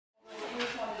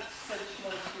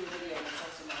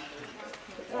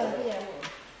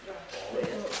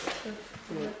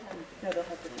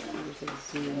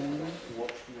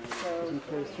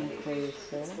closer and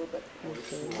closer.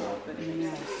 Okay.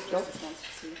 Now stop.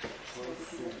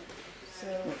 So,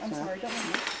 I'm sorry, don't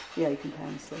mind. Yeah, you can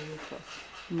pan slowly across.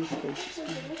 In this case, it's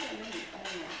fine.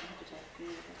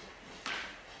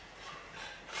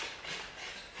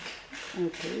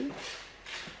 Okay.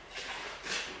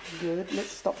 Good.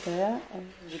 Let's stop there and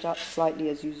move it up slightly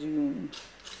as you zoom.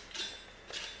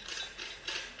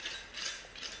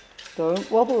 Don't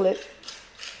wobble it.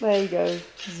 There you go.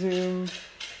 Zoom.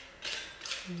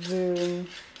 Zoom.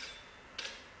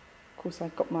 Of course,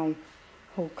 I've got my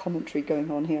whole commentary going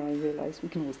on here, I realise. We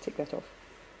can always take that off.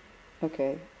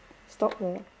 Okay. Stop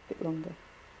there. A bit longer.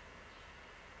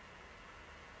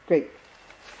 Great.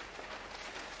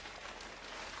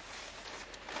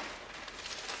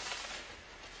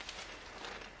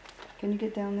 Can you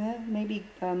get down there? Maybe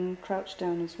crouch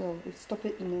down as well. Stop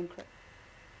it and then crouch.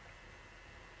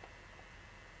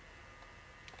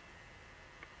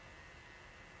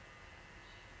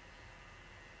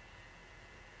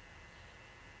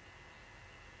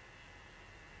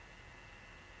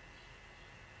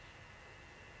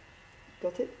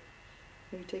 Got it?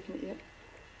 Have you taken it yet?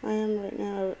 I am right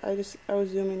now. I was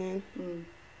zooming in.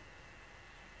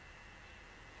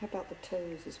 How about the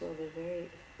toes as well? They're very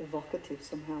evocative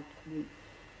somehow for me.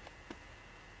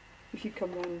 If you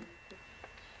come round.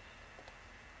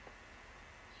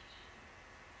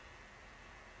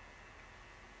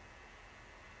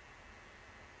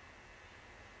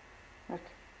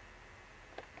 Okay.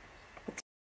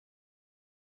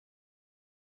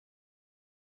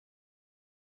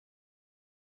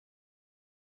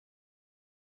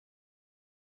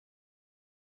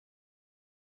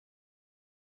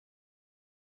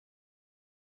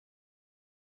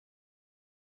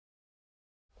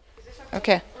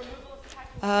 Okay.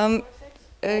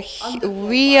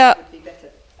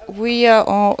 We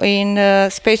are in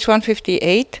space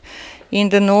 158 in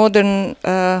the northern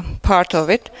part of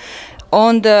it,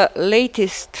 on the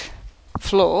latest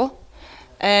floor.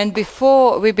 And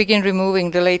before we begin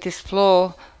removing the latest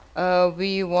floor,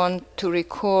 we want to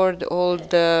record all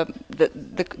the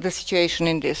situation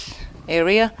in this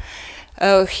area.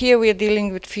 Here we are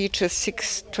dealing with feature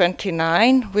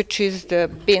 629, which is the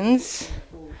bins.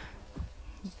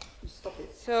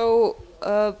 So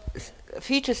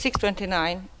feature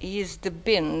 629 is the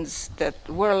bins that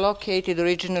were located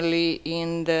originally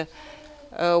in the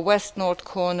west-north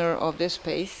corner of the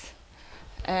space,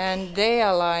 and they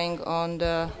are lying on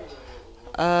the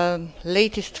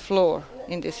latest floor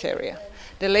in this area.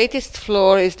 The latest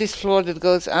floor is this floor that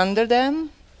goes under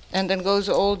them and then goes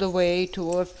all the way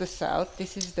towards the south.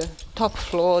 This is the top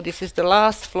floor. This is the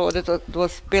last floor that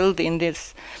was built in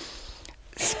this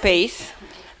space.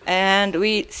 And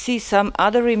we see some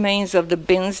other remains of the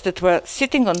bins that were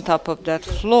sitting on top of that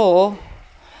floor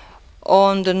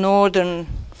on the northern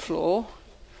floor,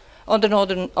 on the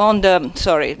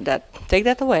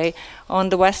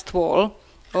west wall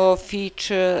of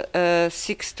feature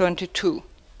 622.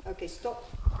 Okay, stop.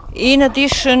 In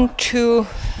addition to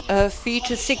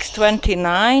feature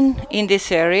 629 in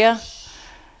this area,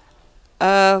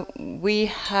 we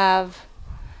have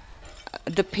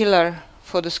the pillar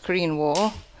for the screen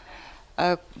wall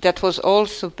that was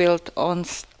also built on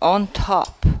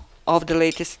top of the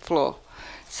latest floor.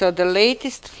 So the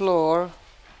latest floor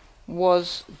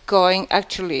was going,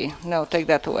 actually, no, take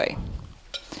that away.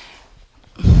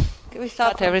 Can we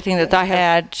start everything that I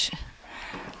had?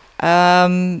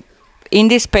 In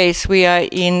this space, we are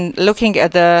looking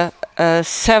at the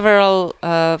several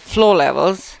floor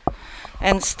levels,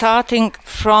 and starting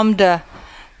from the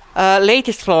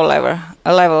latest floor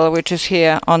level, which is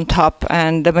here on top,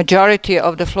 and the majority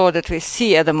of the floor that we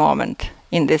see at the moment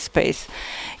in this space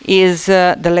is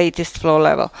the latest floor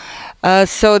level.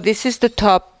 So this is the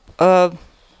top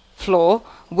floor,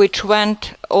 which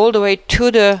went all the way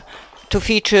to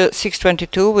feature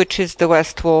 622, which is the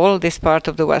west wall, this part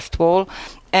of the west wall,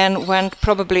 and went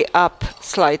probably up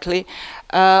slightly.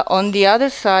 On the other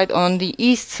side, on the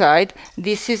east side,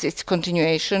 this is its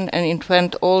continuation, and it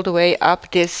went all the way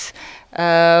up this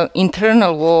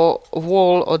internal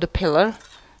wall or the pillar,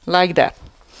 like that.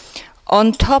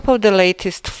 On top of the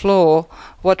latest floor,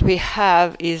 what we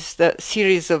have is the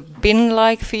series of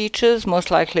bin-like features,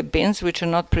 most likely bins, which are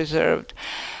not preserved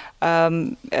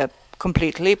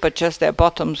completely, but just their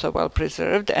bottoms are well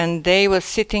preserved, and they were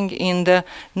sitting in the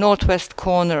northwest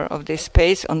corner of this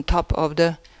space on top of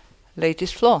the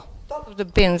latest floor. Top of the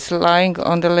bins lying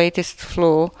on the latest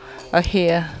floor are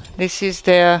here. This is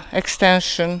their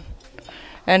extension,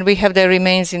 and we have their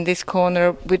remains in this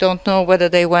corner. We don't know whether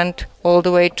they went all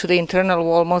the way to the internal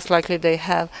wall. Most likely they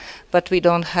have, but we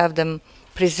don't have them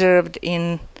preserved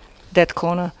in that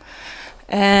corner.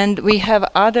 And we have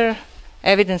other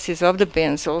evidences of the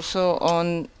bins also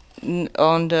on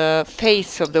the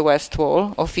face of the west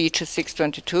wall of feature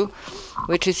 622,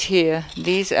 which is here.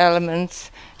 These elements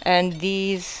and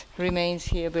these remains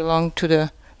here belong to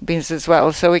the bins as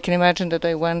well. So we can imagine that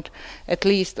they went at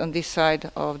least on this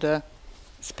side of the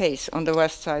space, on the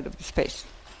west side of the space.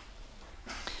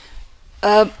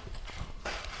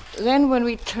 Then when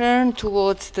we turn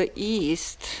towards the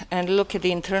east and look at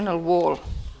the internal wall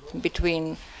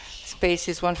between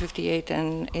spaces 158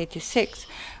 and 86,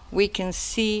 we can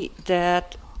see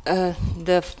that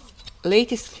the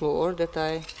latest floor that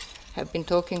I have been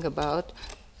talking about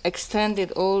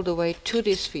extended all the way to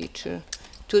this feature,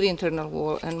 to the internal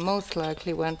wall, and most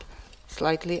likely went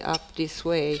slightly up this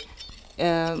way,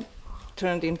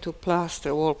 turned into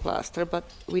plaster, wall plaster, but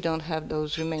we don't have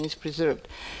those remains preserved.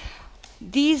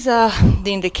 These are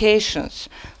the indications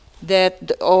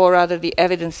that, or rather the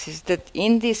evidences that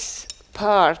in this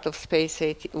part of space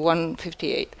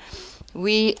 158,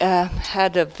 we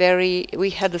had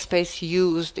the space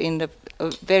used in the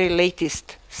very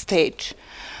latest stage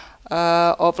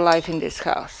of life in this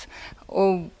house.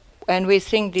 And we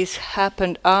think this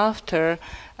happened after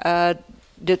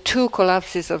the two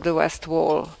collapses of the west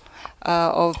wall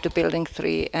of the building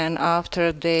 3, and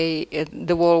after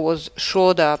the wall was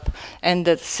shored up and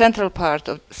the central part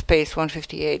of space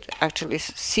 158 actually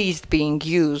ceased being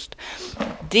used.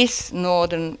 This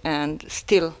northern end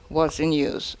still was in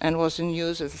use, and was in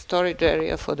use as a storage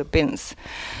area for the bins.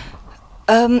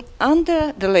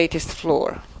 Under the latest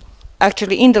floor,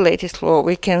 actually in the latest floor,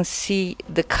 we can see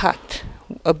the cut,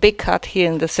 a big cut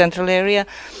here in the central area.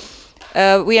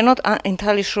 We are not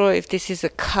entirely sure if this is a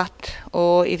cut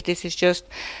or if this is just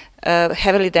a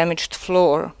heavily damaged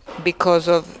floor because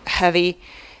of heavy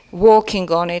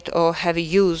walking on it or heavy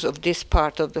use of this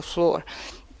part of the floor.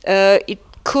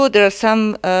 There are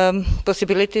some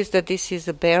possibilities that this is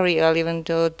a burial, even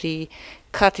though the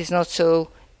cut is not so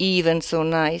even, so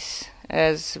nice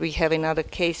as we have in other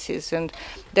cases, and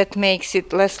that makes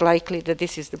it less likely that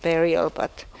this is the burial,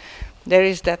 but there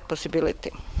is that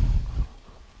possibility.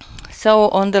 So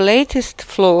on the latest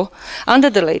floor, under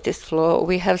the latest floor,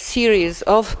 we have series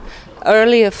of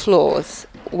earlier floors.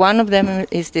 One of them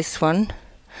is this one,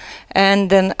 and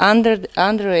then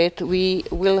under it we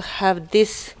will have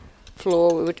this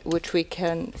floor, which we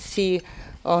can see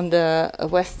on the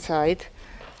west side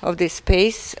of this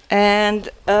space. And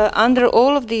under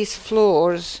all of these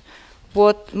floors,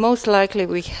 what most likely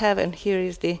we have, and here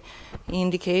is the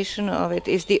indication of it,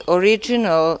 is the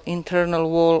original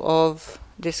internal wall of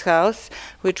this house,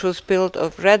 which was built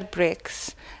of red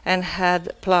bricks and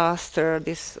had plaster.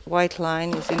 This white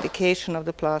line is indication of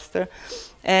the plaster.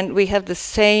 And we have the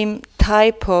same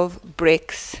type of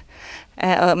bricks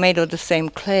made of the same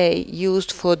clay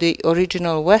used for the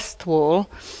original west wall,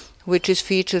 which is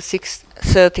feature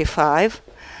 635,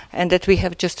 and that we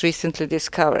have just recently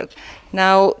discovered.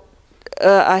 Now,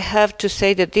 I have to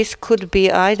say that this could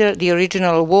be either the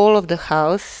original wall of the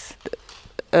house,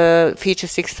 feature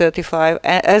 635,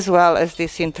 as well as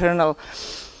this internal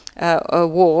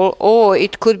wall, or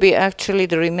it could be actually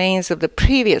the remains of the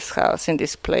previous house in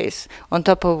this place, on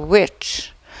top of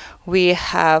which we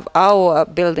have our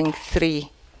building 3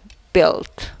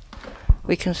 built.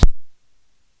 We can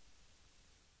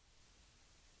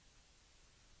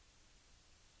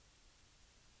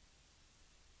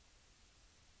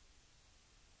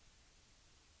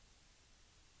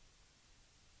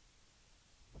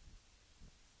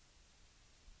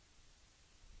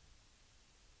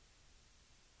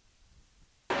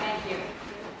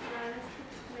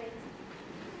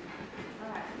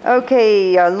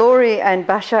Okay, Laurie and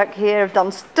Bashak here have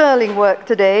done sterling work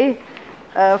today,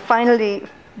 finally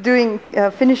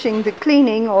finishing the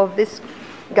cleaning of this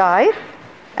guy,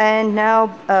 and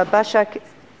now Bashak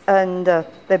and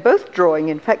they're both drawing.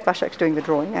 In fact, Bashak's doing the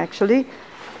drawing actually,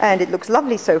 and it looks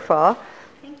lovely so far.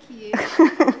 Thank you.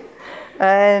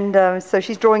 And so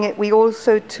she's drawing it. We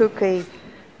also took a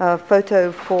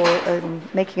photo for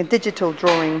making a digital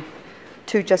drawing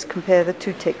to just compare the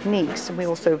two techniques. And we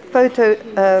also did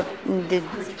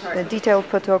detailed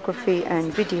photography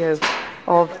and video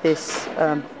of this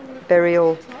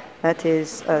burial, that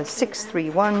is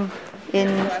 631 in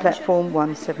platform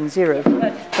 170.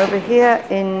 Over here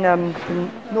in the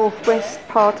northwest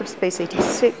part of space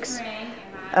 86,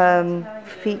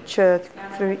 feature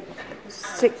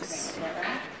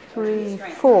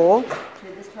 634,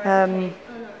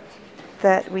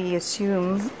 that we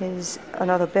assume is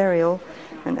another burial,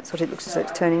 and that's what it looks as though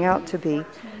it's turning out to be.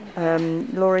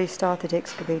 Laurie started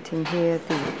excavating here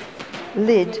the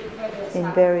lid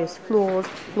in various floor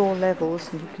levels,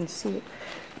 and you can see it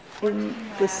in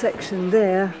this section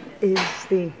there is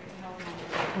the,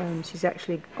 she's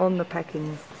actually on the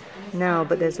packing now,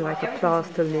 but there's like a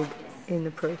plaster lid in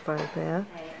the profile there,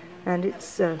 and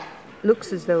it's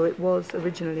looks as though it was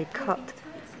originally cut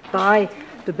by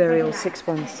the burial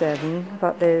 617,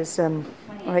 but there's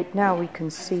right now we can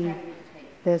see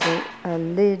there's a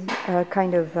lid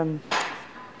kind of on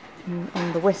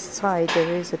the west side.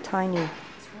 There is a tiny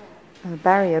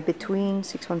barrier between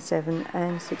 617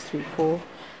 and 634,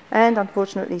 and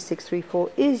unfortunately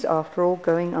 634 is after all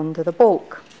going under the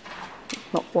bulk.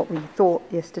 Not what we thought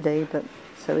yesterday, but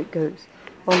so it goes.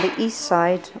 On the east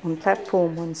side, on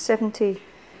platform 170,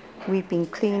 we've been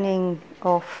cleaning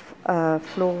off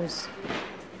floors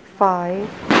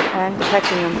 5 and the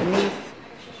packing underneath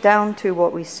down to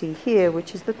what we see here,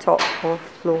 which is the top of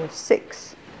floor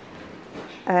 6.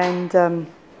 And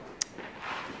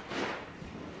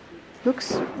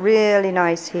looks really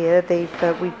nice here.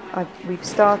 We've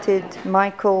started,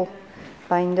 Michael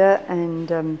Binder and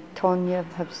Tonya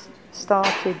have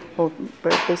started, or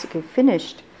basically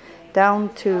finished, down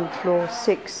to floor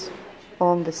 6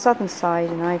 on the southern side,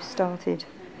 and I've started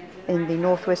in the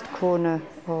northwest corner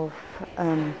of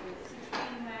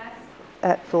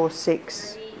at floor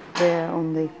 6 there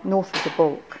on the north of the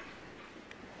bulk.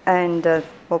 And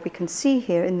what we can see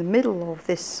here in the middle of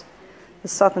this, the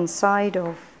southern side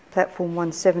of platform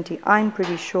 170, I'm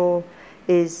pretty sure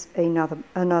is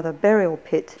another burial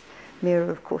pit. Mira,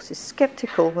 of course, is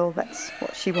skeptical. Well, that's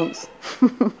what she wants.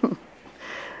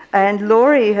 And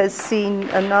Laurie has seen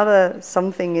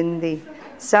something in the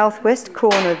southwest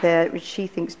corner there, which she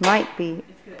thinks might be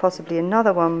possibly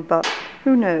another one, but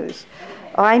who knows.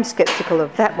 I'm skeptical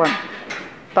of that one,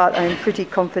 but I'm pretty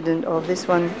confident of this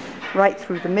one right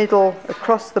through the middle,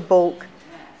 across the bulk,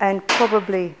 and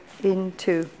probably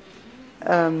into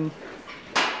the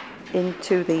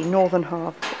northern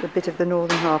half, a bit of the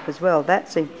northern half as well.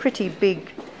 That's a pretty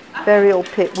big burial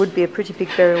pit, would be a pretty big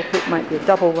burial pit, might be a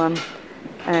double one.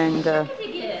 And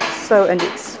and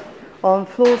it's on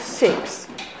floor 6,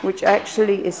 which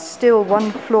actually is still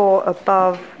one floor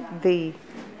above the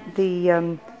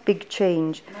big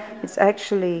change. It's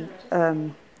actually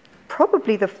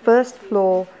probably the first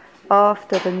floor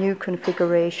after the new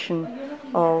configuration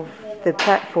of the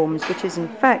platforms, which is in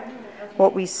fact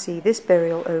what we see. This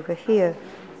burial over here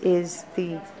is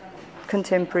the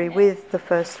contemporary with the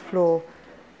first floor,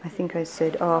 I think I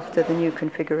said, after the new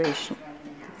configuration.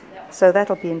 So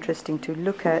that'll be interesting to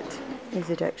look at. Is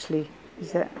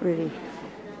that really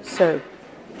so?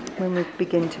 When we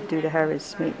begin to do the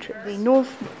Harris matrix.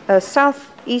 The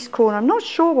southeast corner, I'm not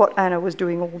sure what Anna was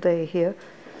doing all day here.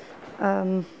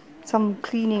 Some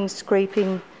cleaning,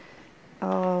 scraping.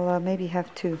 I'll maybe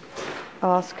have to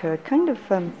ask her. Kind of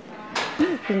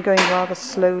been going rather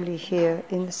slowly here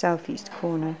in the southeast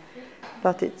corner,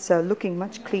 but it's looking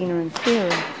much cleaner and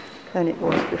clearer than it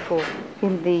was before.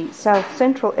 In the south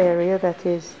central area, that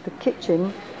is the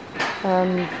kitchen,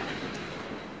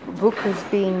 Brooke has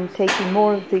been taking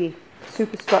more of the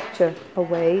superstructure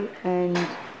away and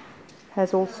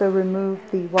has also removed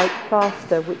the white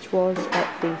plaster, which was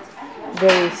at the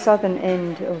very southern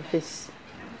end of this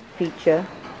feature.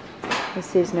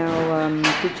 This is now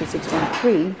feature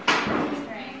 613.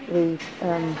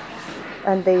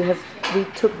 And we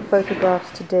took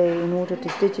photographs today in order to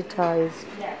digitize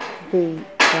the.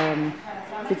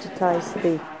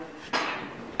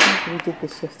 We did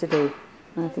this yesterday.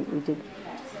 I think we did.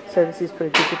 So this is for a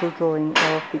digital drawing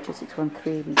of feature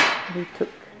 613. We took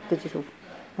digital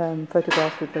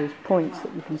photographs with those points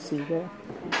that you can see there.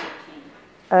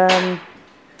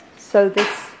 So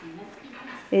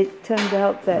it turned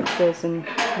out that there's we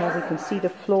can see the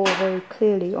floor very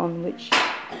clearly on which,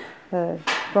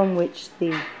 from which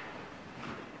the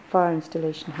fire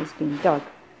installation has been dug.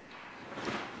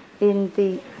 In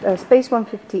the space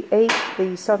 158,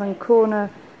 the southern corner,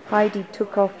 Heidi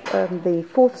took off the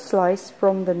fourth slice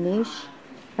from the niche,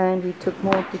 and we took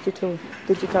more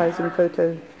digitizing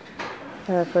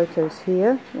photos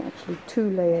here. Actually, 2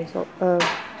 layers of,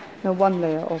 no, 1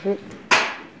 layer of it.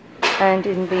 And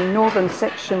in the northern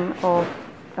section of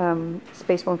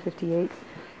space 158,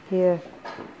 here,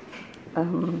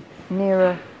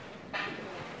 Mira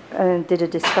did a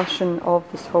discussion of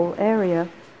this whole area,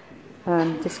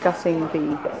 discussing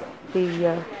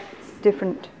the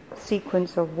different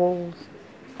sequence of walls,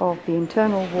 of the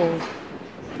internal walls,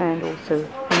 and also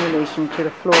in relation to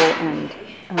the floor and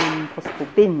possible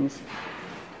bins.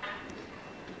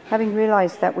 Having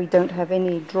realized that we don't have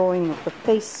any drawing of the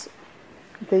face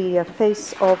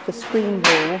of the screen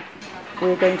wall,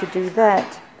 we're going to do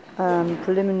that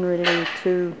preliminarily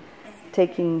to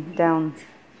taking down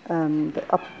the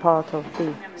upper part of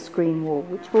the screen wall,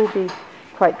 which will be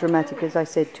quite dramatic. As I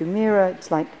said to Mira,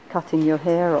 it's like cutting your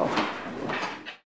hair off.